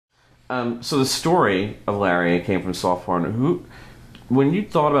So the story of Larry came from soft porn. When you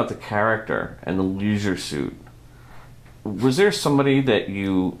thought about the character and the leisure suit, was there somebody that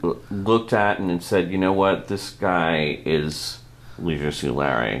you looked at and said, you know what, this guy is Leisure Suit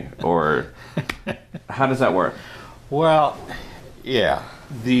Larry? Or how does that work? Well, yeah.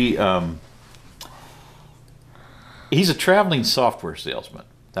 He's a traveling software salesman.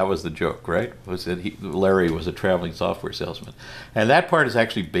 That was the joke, right? Was that Larry was a traveling software salesman, and that part is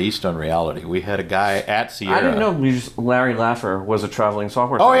actually based on reality. We had a guy at Sierra. I didn't know Larry Laffer was a traveling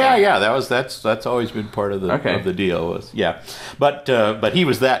software. Oh yeah. That's always been part of the deal. But he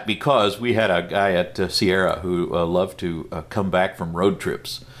was that because we had a guy at Sierra who loved to come back from road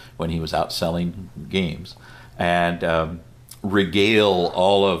trips when he was out selling games, and regale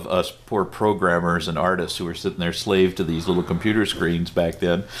all of us poor programmers and artists who were sitting there slave to these little computer screens back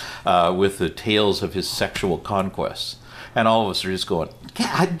then with the tales of his sexual conquests. And all of us are just going,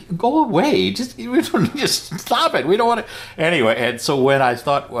 go away, just stop it, we don't want to. Anyway, and so when I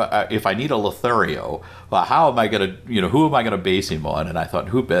thought, well, if I need a Lothario, well, how am I going to, who am I going to base him on? And I thought,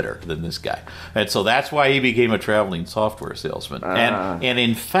 who better than this guy? And so that's why he became a traveling software salesman. And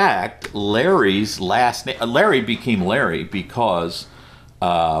in fact, Larry's last name, Larry became Larry because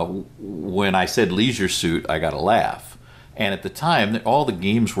when I said leisure suit, I got a laugh. And at the time, all the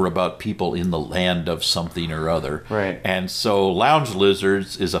games were about people in the land of something or other. Right. And so lounge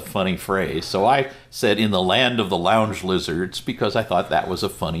lizards is a funny phrase. So I said in the land of the lounge lizards because I thought that was a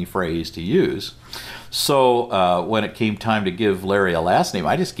funny phrase to use. So when it came time to give Larry a last name,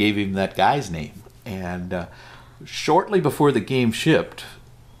 I just gave him that guy's name. And shortly before the game shipped,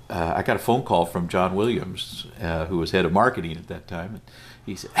 I got a phone call from John Williams, who was head of marketing at that time.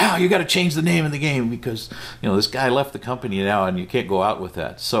 He said, you got to change the name of the game because, this guy left the company now and you can't go out with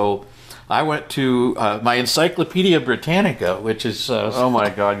that. So I went to my Encyclopedia Britannica, which is... oh my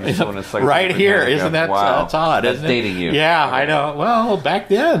God, you're so Encyclopedia right here. Britannica. Isn't that that's odd, that's isn't dating it? you. Yeah, okay. I know. Well, back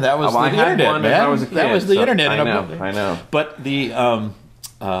then, that was the internet, man. I was a kid, that was the internet. I know. But the...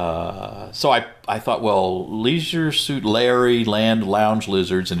 so I thought, well, Leisure Suit Larry, Land Lounge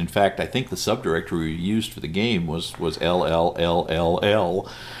Lizards, and in fact, I think the subdirectory we used for the game was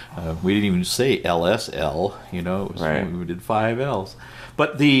LLLLL. We didn't even say LSL, it was, right. We did 5 L's.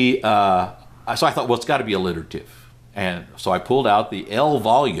 But so I thought, well, it's got to be alliterative. And so I pulled out the L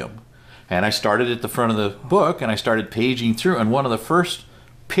volume, and I started at the front of the book, and I started paging through, and one of the first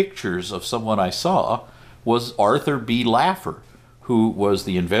pictures of someone I saw was Arthur B. Laffer, who was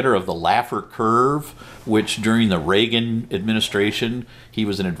the inventor of the Laffer curve, which during the Reagan administration, he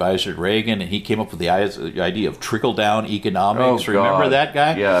was an advisor to Reagan, and he came up with the idea of trickle-down economics. Oh, Remember God. that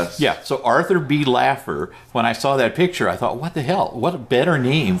guy? Yes. Yeah, so Arthur B. Laffer, when I saw that picture, I thought, what the hell? What a better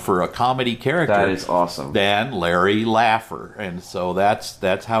name for a comedy character. That is awesome. Than Larry Laffer. And so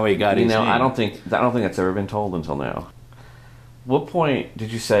that's how he got his name. I don't think that's ever been told until now. What point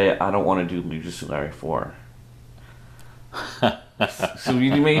did you say, I don't want to do Leisure Suit Larry 4? So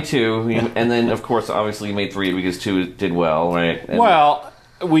you made 2, and then of course, obviously, you made 3 because 2 did well, right? And well,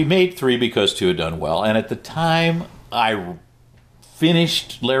 we made 3 because 2 had done well, and at the time, I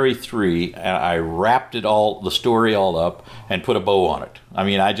finished Larry 3, and I wrapped the story all up, and put a bow on it. I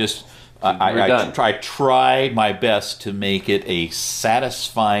mean, I tried my best to make it a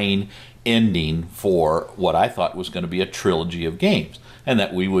satisfying ending for what I thought was going to be a trilogy of games. And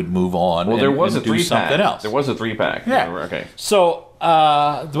that we would move on there was and do something else. There was a 3-pack. Yeah. Okay. So,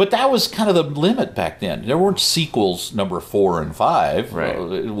 but that was kind of the limit back then. There weren't sequels number 4 and 5,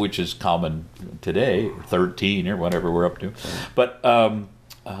 right. Which is common today, or 13 or whatever we're up to. Right.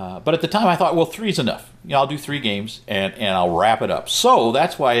 But at the time I thought, well, 3's enough. I'll do 3 games and I'll wrap it up. So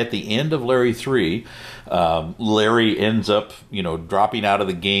that's why at the end of Larry 3, Larry ends up, dropping out of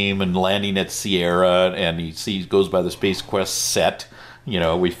the game and landing at Sierra, and he goes by the Space Quest set.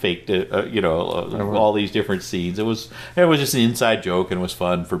 We faked it, all these different scenes. It was just an inside joke, and it was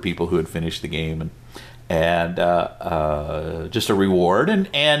fun for people who had finished the game, and just a reward.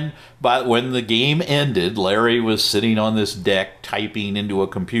 But when the game ended, Larry was sitting on this deck typing into a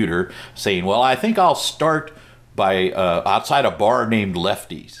computer, saying, "Well, I think I'll start by outside a bar named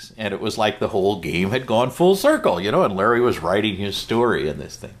Lefty's," and it was like the whole game had gone full circle, and Larry was writing his story in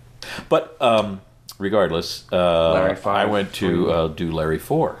this thing. But regardless, I went to do Larry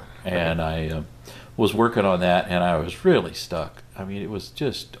 4, and I was working on that, and I was really stuck. I mean, it was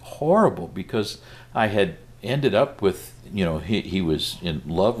just horrible because I had ended up with, he was in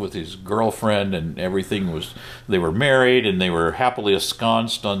love with his girlfriend, and everything was, they were married, and they were happily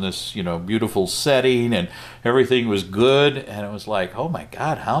ensconced on this, beautiful setting, and everything was good, and it was like, oh my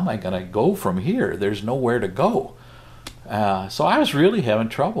God, how am I going to go from here? There's nowhere to go. So I was really having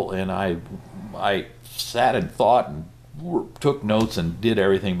trouble, and I sat and thought and took notes and did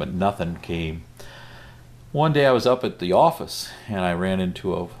everything, but nothing came. One day I was up at the office, and I ran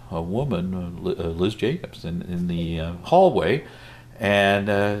into a woman, Liz Jacobs, in the hallway,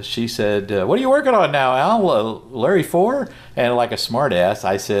 and she said, "What are you working on now, Al? Larry 4?" And like a smart ass,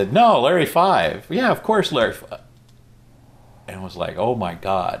 I said, "No, Larry 5. Yeah, of course, Larry 5. And I was like, oh my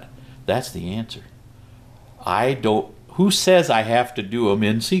God, that's the answer. Who says I have to do them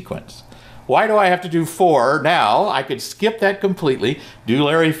in sequence? Why do I have to do 4 now? I could skip that completely, do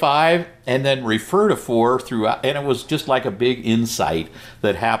Larry 5, and then refer to 4 throughout. And it was just like a big insight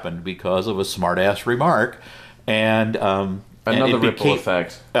that happened because of a smart-ass remark. And another ripple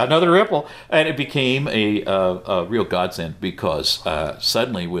effect. Another ripple, and it became a real godsend because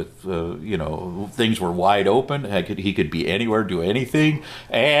suddenly, with things were wide open. He could be anywhere, do anything,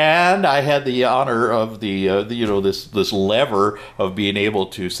 and I had the honor of this lever of being able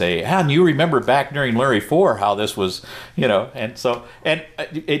to say, and you remember back during Larry 4 how this was, and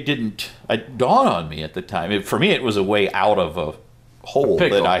it didn't dawn on me at the time. For me, it was a way out of a hole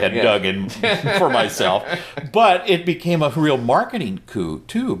that I had dug in for myself. But it became a real marketing coup,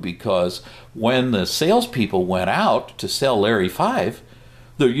 too, because when the salespeople went out to sell Larry 5,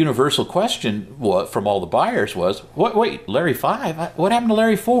 the universal question from all the buyers was, wait, Larry 5? What happened to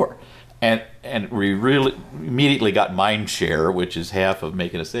Larry 4? And we really immediately got mind share, which is half of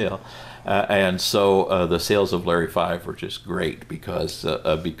making a sale. And so the sales of Larry 5 were just great because of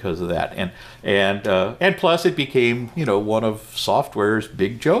that, and plus it became one of software's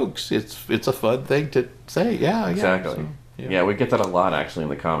big jokes. It's a fun thing to say. Yeah, exactly. So, yeah, we get that a lot actually in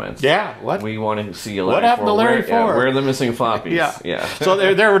the comments. Yeah, what we want to see. Larry what happened 4. to Larry 4? Where are the missing floppies? Yeah. So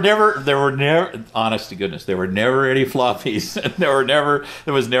there were never. Honest to goodness, there were never any floppies.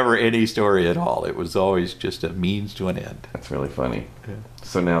 There was never any story at all. It was always just a means to an end. That's really funny. Yeah.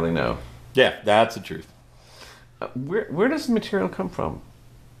 So now they know. Yeah, that's the truth. Where does the material come from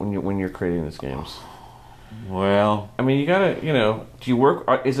when you're creating these games? Well, I mean, you gotta, do you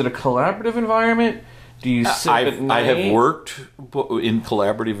work? Is it a collaborative environment? Do you sit at night? I have worked in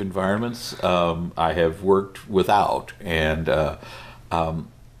collaborative environments. I have worked without, and I'm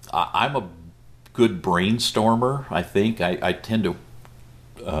a good brainstormer. I think I tend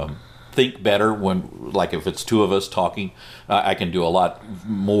to think better when, like, if it's two of us talking. I can do a lot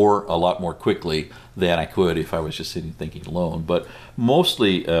more quickly than I could if I was just sitting thinking alone. But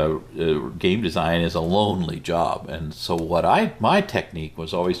mostly game design is a lonely job, and so my technique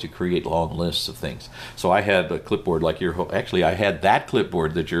was always to create long lists of things. So I had a clipboard like I had that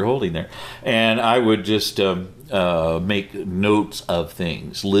clipboard that you're holding there, and I would just make notes of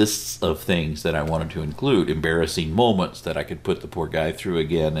things, lists of things that I wanted to include, embarrassing moments that I could put the poor guy through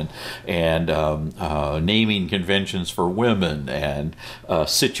again, and naming conventions for women, and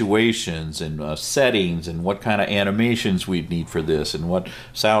situations, and settings, and what kind of animations we'd need for this, and what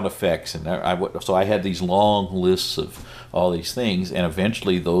sound effects, and so I had these long lists of all these things, and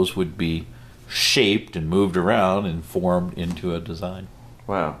eventually those would be shaped and moved around and formed into a design.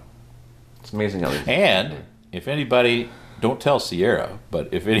 Wow, it's amazing how these. And if anybody, don't tell Sierra, but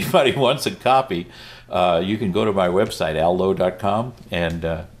if anybody wants a copy, you can go to my website, allowe.com, and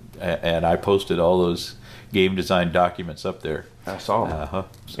I posted all those game design documents up there. I saw them.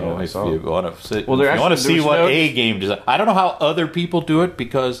 So if you want to see what a game design, I don't know how other people do it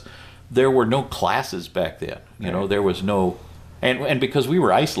because there were no classes back then. There was no, and because we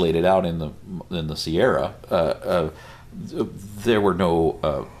were isolated out in the Sierra, there were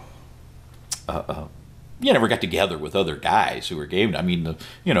no. You never got together with other guys who were game. I mean,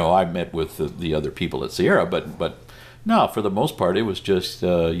 I met with the other people at Sierra, but no, for the most part, it was just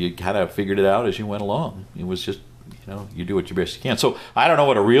you kind of figured it out as you went along. It was just you do what you best you can. So I don't know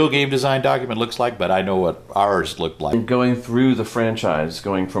what a real game design document looks like, but I know what ours looked like. Going through the franchise,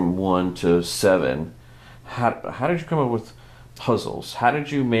 going from 1 to 7, how did you come up with puzzles? How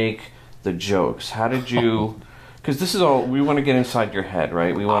did you make the jokes? How did you? Because this is all we want to get inside your head,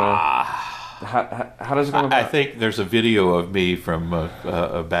 right? We want to. How does it go about? I think there's a video of me from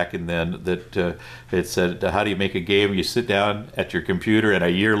back in then that it said, how do you make a game? You sit down at your computer and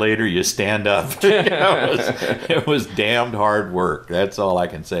a year later you stand up. It was damned hard work. That's all I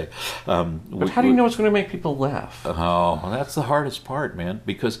can say. But how do you know it's going to make people laugh? Oh, that's the hardest part, man.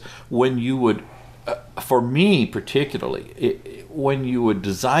 Because when you would, for me particularly, when you would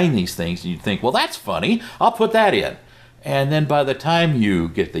design these things, you'd think, well, that's funny. I'll put that in. And then by the time you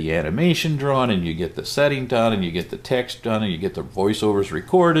get the animation drawn, and you get the setting done, and you get the text done, and you get the voiceovers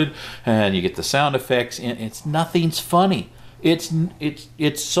recorded, and you get the sound effects in, nothing's funny.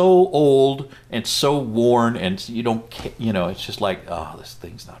 it's so old and so worn, and you don't it's just like, oh, this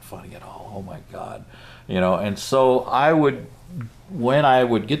thing's not funny at all. Oh my God, And so when I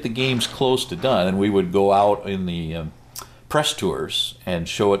would get the games close to done, and we would go out in the press tours and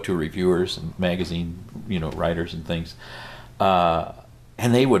show it to reviewers and magazine writers and things,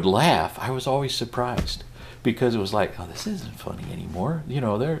 and they would laugh. I was always surprised, because it was like, oh, this isn't funny anymore.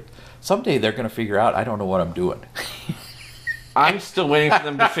 Someday they're going to figure out I don't know what I'm doing. I'm still waiting for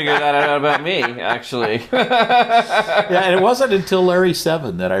them to figure that out about me, actually. Yeah, and it wasn't until Larry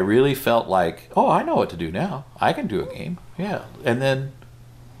 7 that I really felt like, oh, I know what to do now. I can do a game. Yeah. And then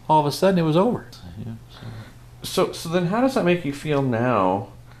all of a sudden it was over. Yeah, so then how does that make you feel now,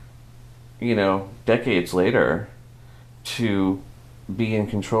 decades later, to be in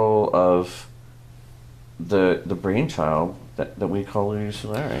control of the brainchild that we call Luigi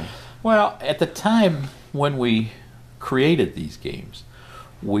Larry? Well, at the time when we created these games,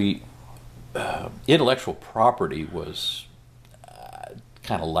 intellectual property was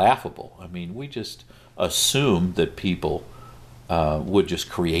kind of laughable. I mean, we just assumed that people would just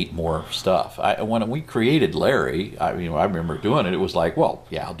create more stuff. When we created Larry, I remember doing it. It was like, well,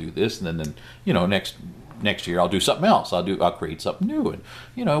 yeah, I'll do this, and then next year I'll do something else. I'll create something new, and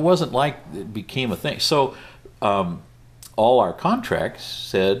it wasn't like it became a thing. So all our contracts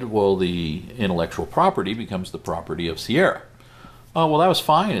said, well, the intellectual property becomes the property of Sierra. Well, that was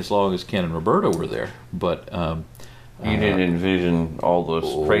fine as long as Ken and Roberto were there, but you didn't envision all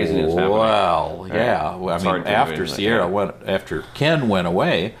those craziness happening. Well, right? yeah. Well, I mean, after Sierra after Ken went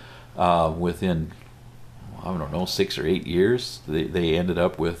away, within, I don't know, 6 or 8 years, they ended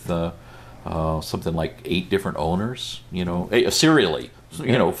up with something like 8 different owners. Serially,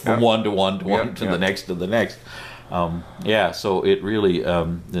 from one to one to one to the next to the next. So it really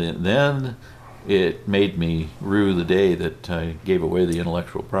then it made me rue the day that I gave away the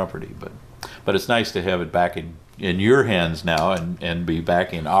intellectual property. But it's nice to have it back in your hands now and be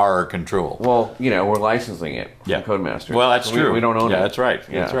back in our control. Well, we're licensing it from Codemasters. Well, that's true. We don't own it. Yeah, that's right.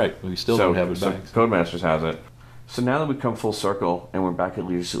 Yeah. That's right. We still don't have it back. Codemasters has it. So now that we've come full circle and we're back at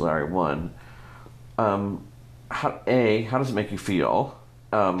Luigi Larry 1, how does it make you feel?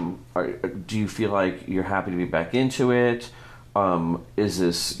 Do you feel like you're happy to be back into it? Is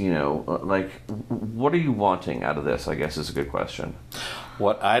this, what are you wanting out of this, I guess is a good question.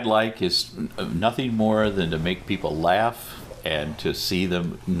 What I'd like is nothing more than to make people laugh and to see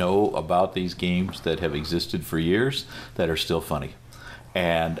them know about these games that have existed for years that are still funny.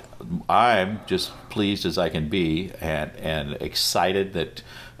 And I'm just pleased as I can be and excited that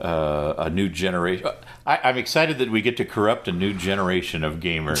a new generation... I'm excited that we get to corrupt a new generation of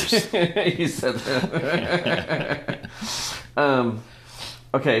gamers. You said that.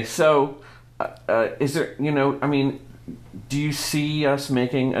 Okay, so is there, do you see us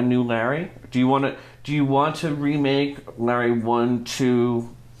making a new Larry? Do you want to remake Larry 1,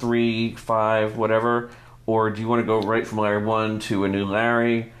 2, 3, 5, whatever? Or do you want to go right from Larry 1 to a new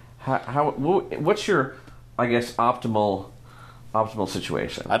Larry? What's your, I guess, optimal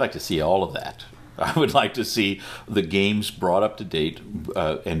situation? I'd like to see all of that. I would like to see the games brought up to date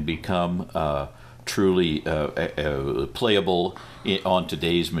and become truly playable on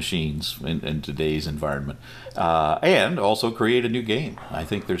today's machines in today's environment, and also create a new game. I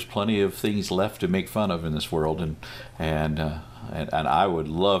think there's plenty of things left to make fun of in this world, and I would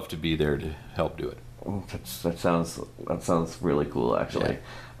love to be there to help do it. That sounds really cool, actually.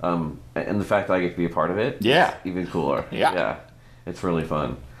 Yeah. And the fact that I get to be a part of it, yeah, is even cooler. Yeah, it's really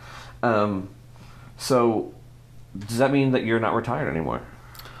fun. So, does that mean that you're not retired anymore?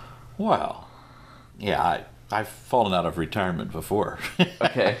 Well, yeah, I've fallen out of retirement before.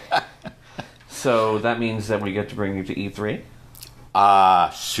 Okay. So that means that we get to bring you to E3?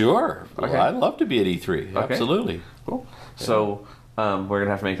 Sure. Okay. Well, I'd love to be at E3. Okay. Absolutely. Cool. So we're going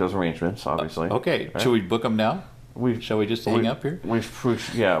to have to make those arrangements, obviously. Okay. Right? Should we book them now? Shall we just hang up here?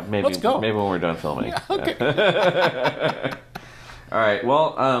 Yeah, maybe. Let's go. Maybe when we're done filming. Yeah, okay. Yeah. All right.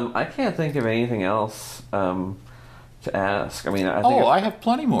 Well, I can't think of anything else to ask. I mean, I think I have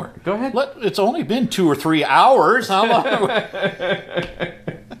plenty more. Go ahead. It's only been 2 or 3 hours. How long?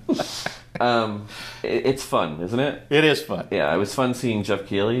 It's fun, isn't it? It is fun. Yeah, it was fun seeing Jeff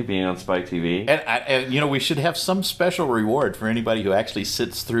Keighley being on Spike TV. And we should have some special reward for anybody who actually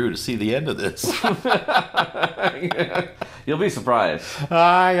sits through to see the end of this. Yeah. You'll be surprised.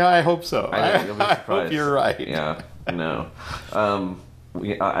 I hope so. You'll be surprised. I hope you're right. Yeah. No.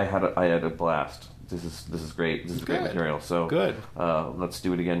 I had a blast. This is great. This is great material. So good. Let's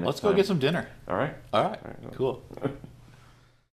do it again next time. Let's go get some dinner. All right. All right. Cool.